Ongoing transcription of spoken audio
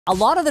A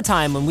lot of the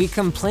time when we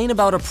complain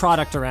about a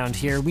product around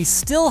here, we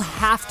still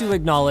have to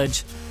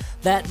acknowledge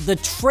that the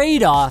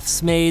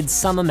trade-offs made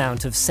some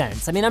amount of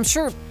sense. I mean, I'm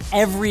sure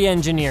every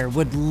engineer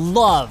would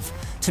love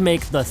to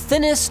make the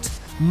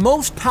thinnest,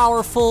 most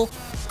powerful,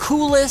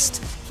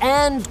 coolest,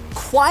 and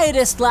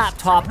quietest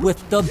laptop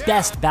with the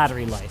best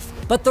battery life.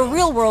 But the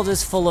real world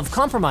is full of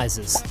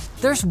compromises.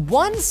 There's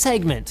one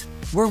segment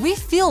where we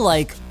feel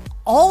like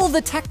all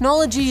the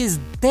technology is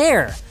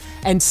there,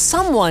 and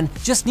someone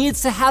just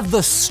needs to have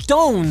the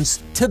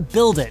stones to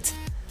build it.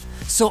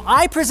 So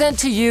I present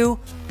to you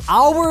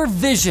our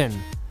vision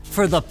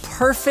for the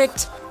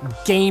perfect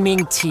gaming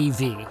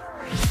TV.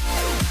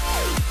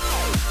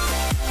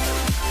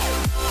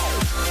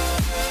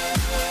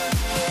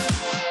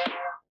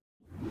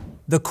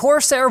 The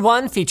Corsair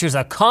One features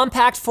a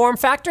compact form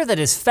factor that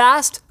is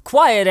fast,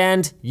 quiet,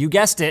 and, you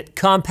guessed it,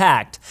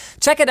 compact.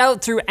 Check it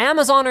out through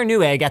Amazon or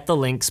Newegg at the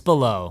links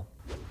below.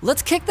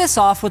 Let's kick this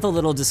off with a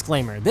little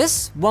disclaimer.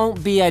 This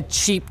won't be a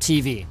cheap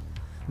TV.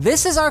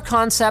 This is our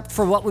concept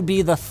for what would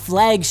be the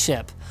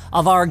flagship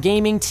of our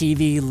gaming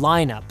TV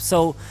lineup.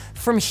 So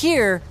from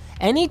here,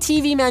 any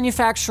TV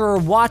manufacturer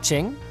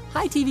watching,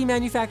 hi TV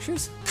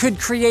manufacturers, could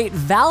create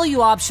value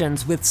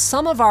options with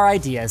some of our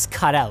ideas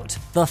cut out.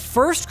 The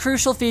first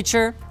crucial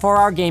feature for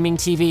our gaming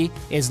TV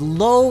is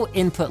low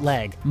input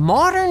lag.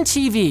 Modern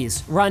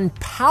TVs run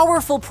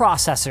powerful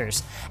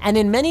processors, and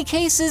in many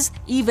cases,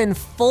 even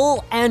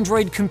full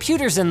Android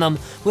computers in them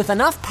with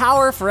enough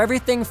power for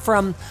everything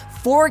from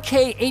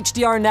 4K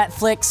HDR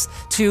Netflix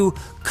to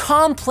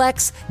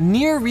complex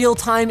near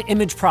real-time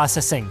image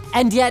processing.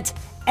 And yet,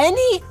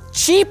 any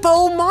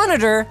cheapo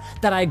monitor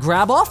that I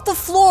grab off the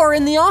floor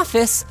in the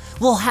office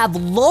will have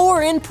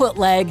lower input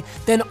lag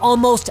than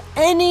almost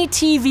any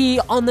TV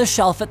on the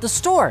shelf at the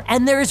store.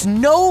 And there's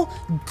no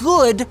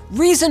good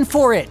reason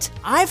for it.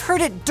 I've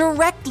heard it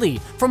directly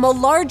from a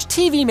large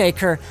TV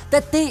maker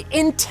that they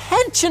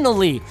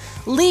intentionally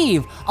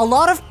leave a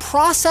lot of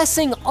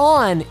processing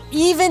on,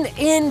 even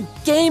in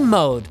game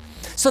mode,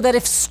 so that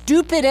if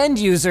stupid end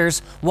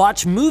users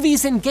watch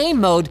movies in game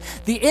mode,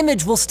 the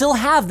image will still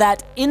have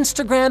that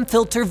Instagram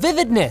filter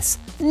vividness.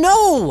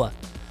 No!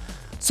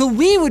 So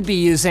we would be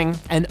using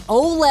an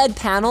OLED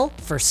panel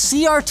for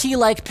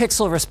CRT-like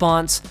pixel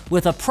response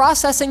with a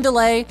processing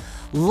delay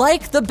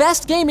like the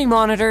best gaming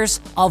monitors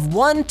of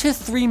 1 to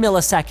 3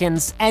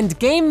 milliseconds, and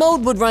game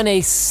mode would run a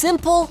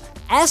simple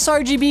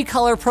sRGB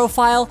color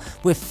profile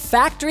with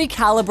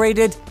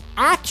factory-calibrated,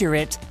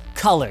 accurate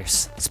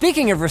colors.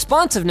 Speaking of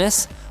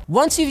responsiveness,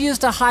 once you've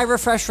used a high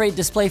refresh rate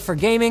display for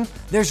gaming,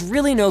 there's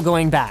really no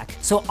going back.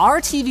 So our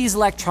TV's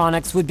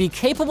electronics would be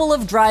capable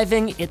of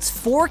driving its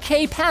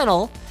 4K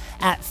panel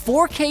at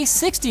 4K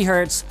 60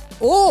 Hz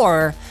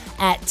or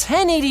at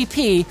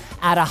 1080p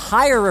at a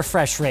higher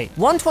refresh rate.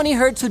 120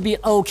 Hz would be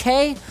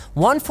okay,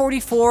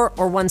 144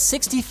 or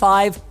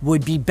 165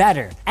 would be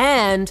better.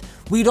 And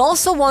we'd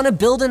also want to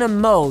build in a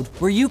mode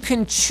where you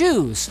can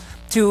choose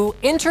to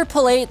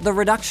interpolate the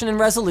reduction in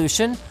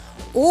resolution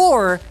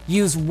or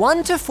use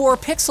 1 to 4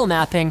 pixel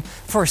mapping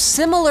for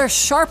similar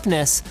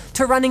sharpness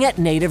to running at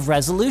native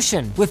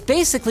resolution, with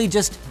basically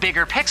just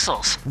bigger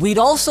pixels. We'd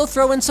also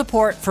throw in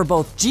support for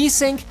both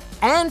G-Sync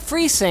and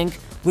FreeSync,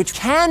 which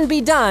can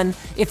be done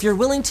if you're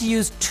willing to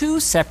use 2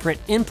 separate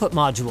input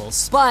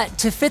modules. But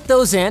to fit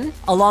those in,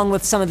 along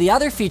with some of the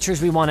other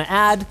features we want to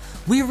add,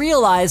 we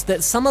realized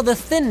that some of the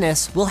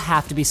thinness will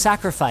have to be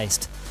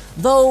sacrificed.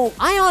 Though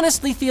I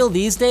honestly feel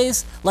these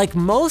days like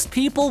most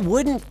people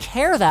wouldn't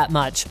care that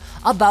much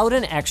about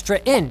an extra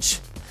inch.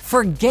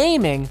 For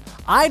gaming,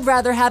 I'd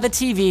rather have a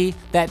TV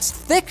that's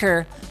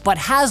thicker but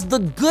has the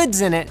goods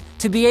in it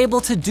to be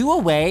able to do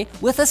away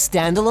with a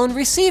standalone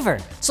receiver.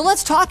 So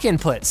let's talk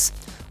inputs.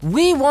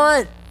 We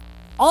want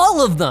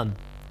all of them.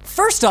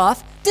 First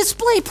off,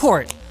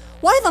 DisplayPort.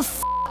 Why the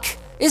f***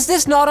 is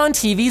this not on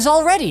TVs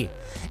already?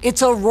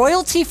 It's a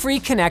royalty-free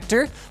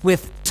connector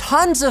with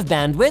tons of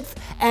bandwidth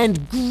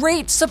and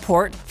great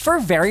support for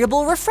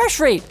variable refresh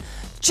rate.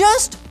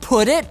 Just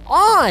put it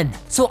on.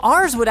 So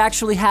ours would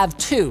actually have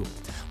 2,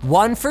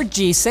 one for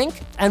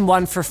G-Sync and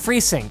one for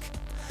FreeSync.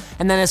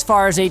 And then as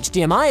far as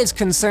HDMI is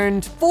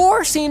concerned,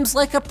 4 seems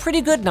like a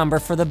pretty good number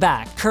for the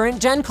back. Current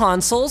gen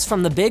consoles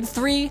from the big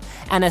 3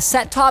 and a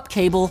set-top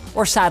cable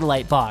or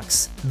satellite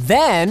box.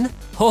 Then,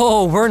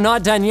 oh, we're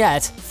not done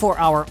yet. For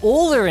our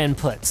older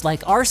inputs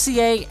like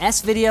RCA,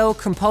 S-Video,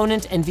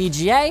 Component, and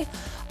VGA,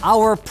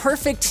 our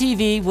perfect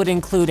TV would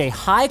include a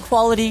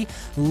high-quality,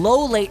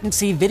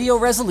 low-latency video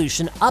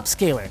resolution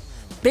upscaler.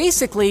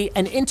 Basically,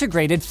 an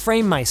integrated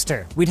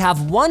FrameMeister. We'd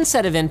have one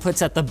set of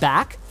inputs at the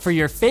back for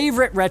your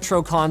favorite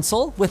retro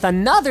console, with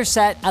another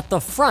set at the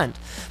front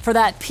for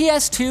that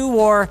PS2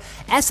 or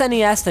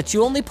SNES that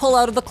you only pull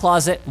out of the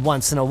closet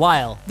once in a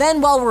while. Then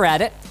while we're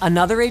at it,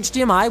 another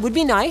HDMI would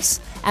be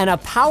nice, and a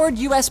powered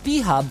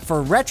USB hub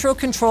for retro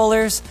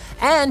controllers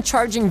and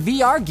charging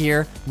VR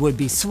gear would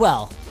be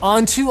swell.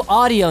 On to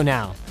audio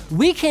now.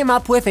 We came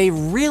up with a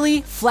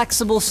really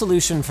flexible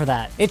solution for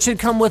that. It should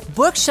come with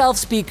bookshelf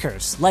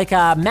speakers, like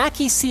a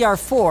Mackie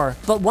CR4,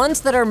 but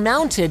ones that are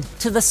mounted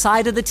to the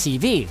side of the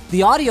TV.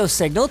 The audio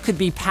signal could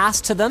be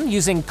passed to them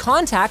using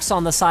contacts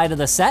on the side of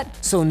the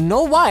set, so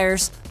no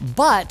wires,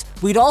 but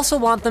we'd also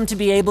want them to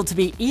be able to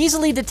be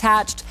easily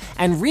detached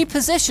and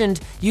repositioned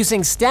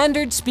using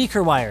standard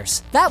speaker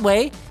wires. That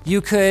way,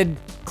 you could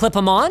clip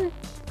them on,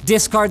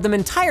 discard them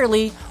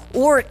entirely,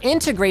 or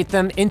integrate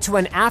them into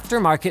an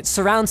aftermarket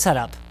surround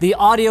setup. The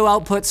audio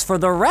outputs for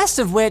the rest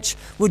of which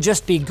would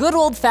just be good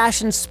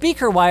old-fashioned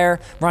speaker wire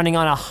running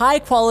on a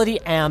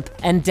high-quality amp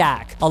and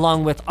DAC,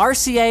 along with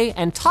RCA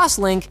and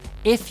Toslink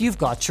if you've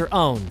got your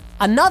own.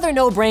 Another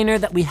no-brainer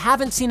that we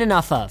haven't seen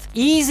enough of,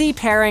 easy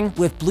pairing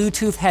with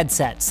Bluetooth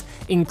headsets,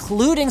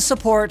 including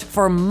support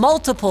for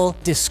multiple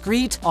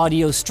discrete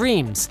audio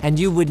streams, and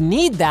you would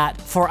need that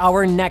for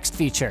our next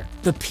feature.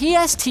 The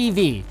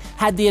PSTV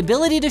had the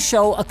ability to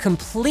show a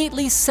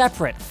completely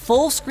separate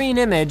full-screen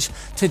image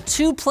to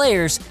two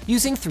players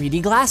using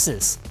 3D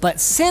glasses. But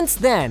since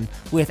then,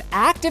 with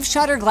active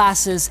shutter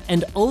glasses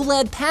and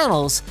OLED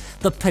panels,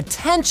 the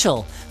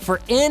potential for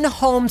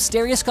in-home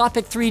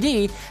stereoscopic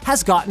 3D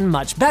has gotten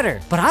much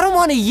better. But I don't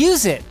want to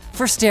use it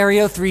for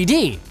stereo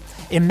 3D.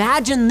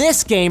 Imagine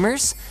this,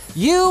 gamers.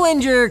 You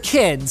and your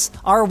kids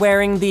are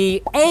wearing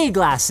the A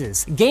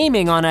glasses,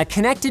 gaming on a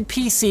connected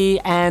PC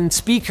and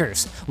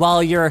speakers,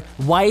 while your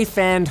wife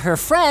and her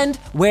friend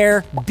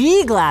wear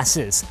B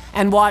glasses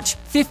and watch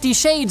 50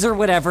 Shades or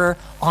whatever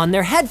on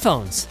their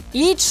headphones.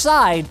 Each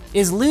side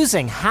is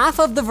losing half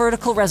of the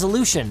vertical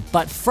resolution,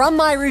 but from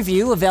my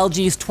review of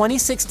LG's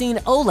 2016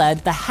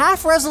 OLED, the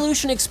half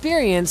resolution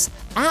experience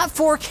at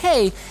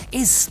 4K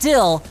is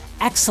still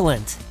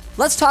excellent.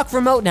 Let's talk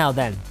remote now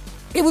then.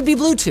 It would be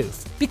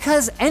Bluetooth,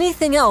 because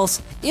anything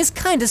else is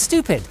kinda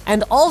stupid.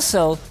 And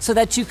also so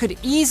that you could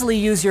easily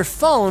use your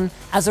phone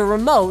as a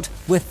remote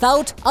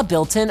without a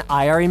built-in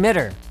IR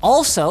emitter.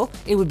 Also,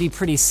 it would be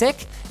pretty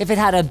sick if it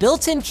had a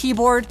built-in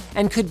keyboard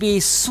and could be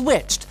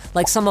switched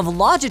like some of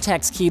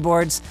Logitech's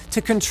keyboards to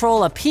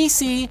control a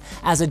PC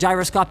as a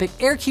gyroscopic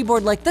air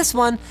keyboard like this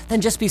one,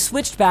 then just be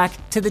switched back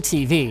to the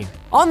TV.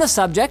 On the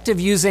subject of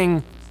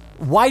using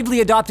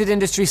widely adopted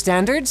industry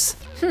standards,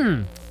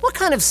 what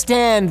kind of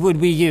stand would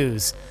we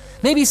use?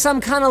 Maybe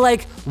some kind of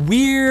like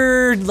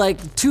weird,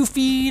 like 2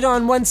 feet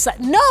on one side?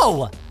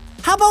 No!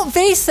 How about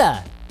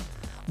VESA?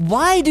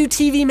 Why do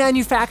TV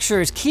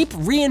manufacturers keep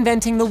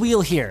reinventing the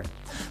wheel here?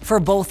 For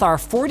both our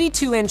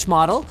 42-inch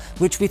model,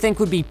 which we think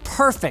would be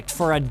perfect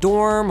for a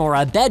dorm or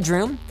a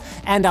bedroom,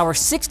 and our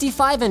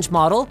 65-inch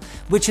model,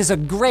 which is a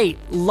great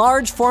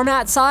large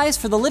format size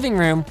for the living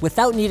room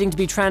without needing to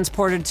be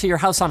transported to your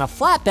house on a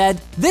flatbed,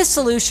 this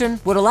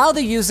solution would allow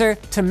the user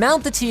to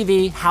mount the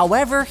TV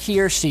however he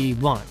or she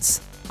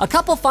wants. A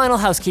couple final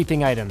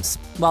housekeeping items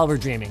while we're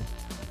dreaming.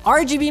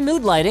 RGB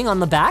mood lighting on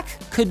the back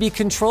could be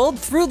controlled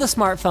through the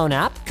smartphone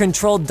app,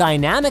 controlled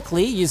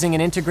dynamically using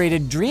an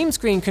integrated Dream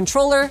Screen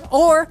controller,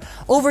 or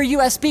over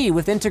USB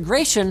with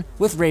integration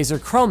with Razer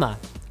Chroma.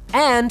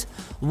 And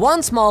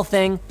one small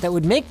thing that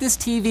would make this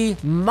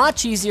TV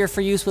much easier for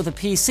use with a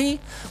PC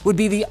would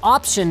be the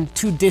option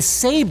to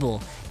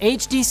disable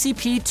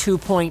HDCP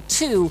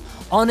 2.2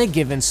 on a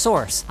given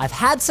source. I've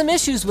had some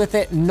issues with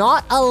it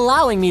not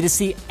allowing me to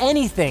see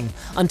anything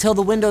until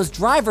the Windows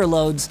driver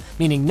loads,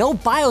 meaning no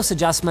BIOS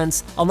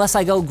adjustments unless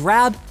I go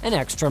grab an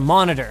extra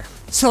monitor.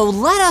 So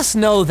let us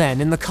know then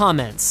in the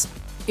comments,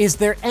 is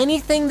there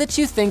anything that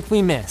you think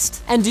we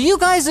missed? And do you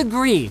guys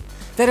agree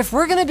that if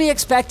we're gonna be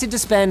expected to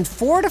spend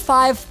 $4,000 to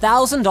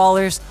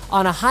 $5,000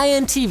 on a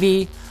high-end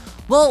TV,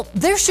 well,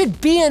 there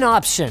should be an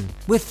option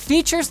with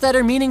features that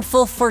are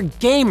meaningful for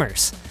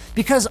gamers?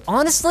 Because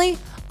honestly,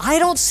 I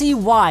don't see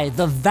why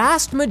the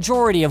vast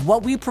majority of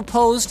what we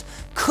proposed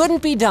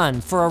couldn't be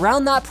done for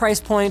around that price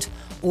point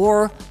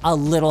or a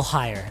little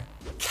higher.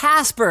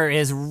 Casper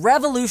is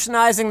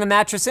revolutionizing the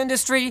mattress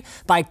industry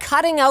by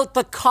cutting out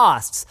the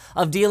costs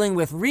of dealing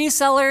with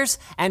resellers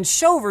and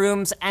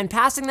showrooms and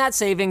passing that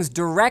savings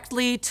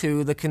directly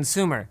to the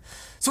consumer.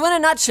 So in a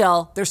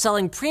nutshell, they're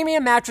selling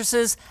premium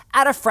mattresses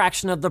at a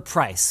fraction of the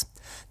price.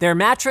 Their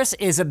mattress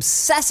is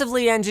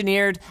obsessively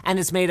engineered and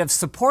is made of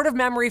supportive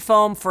memory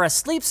foam for a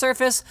sleep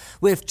surface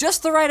with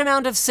just the right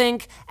amount of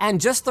sink and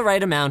just the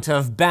right amount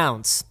of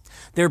bounce.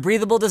 Their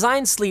breathable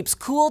design sleeps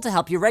cool to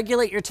help you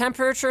regulate your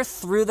temperature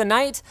through the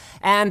night.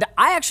 And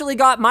I actually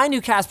got my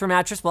new Casper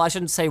mattress, well, I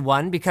shouldn't say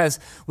one because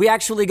we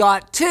actually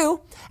got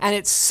two, and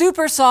it's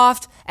super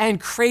soft and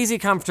crazy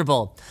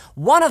comfortable.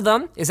 One of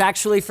them is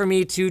actually for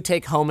me to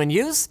take home and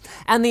use,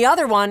 and the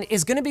other one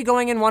is gonna be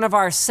going in one of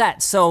our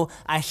sets. So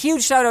a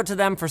huge shout out to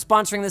them for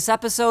sponsoring this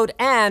episode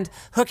and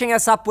hooking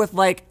us up with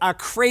like a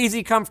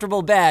crazy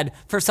comfortable bed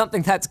for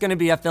something that's gonna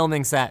be a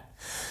filming set.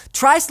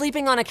 Try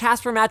sleeping on a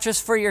Casper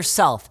mattress for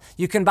yourself.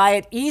 You can buy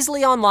it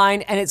easily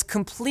online and it's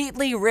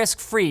completely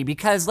risk-free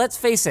because let's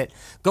face it,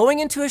 going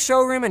into a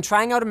showroom and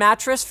trying out a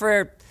mattress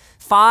for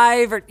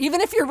 5, or even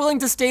if you're willing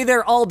to stay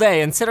there all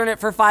day and sit on it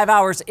for 5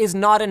 hours is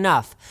not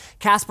enough.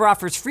 Casper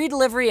offers free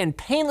delivery and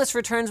painless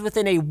returns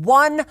within a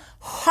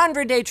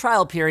 100-day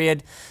trial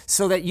period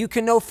so that you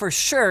can know for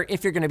sure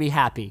if you're gonna be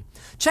happy.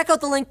 Check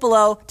out the link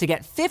below to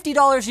get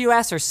 $50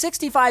 US or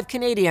 65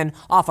 Canadian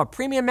off a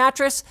premium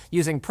mattress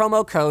using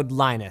promo code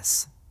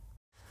Linus.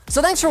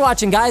 So thanks for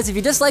watching, guys. If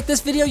you disliked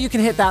this video, you can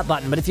hit that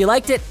button. But if you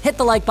liked it, hit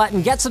the like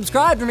button, get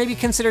subscribed, or maybe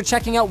consider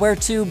checking out where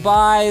to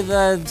buy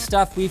the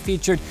stuff we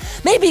featured.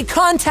 Maybe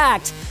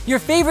contact your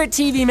favorite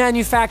TV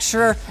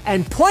manufacturer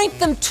and point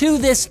them to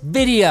this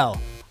video.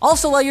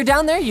 Also, while you're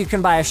down there, you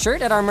can buy a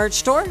shirt at our merch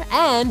store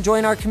and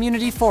join our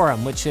community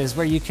forum, which is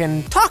where you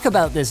can talk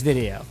about this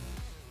video.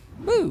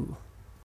 Woo!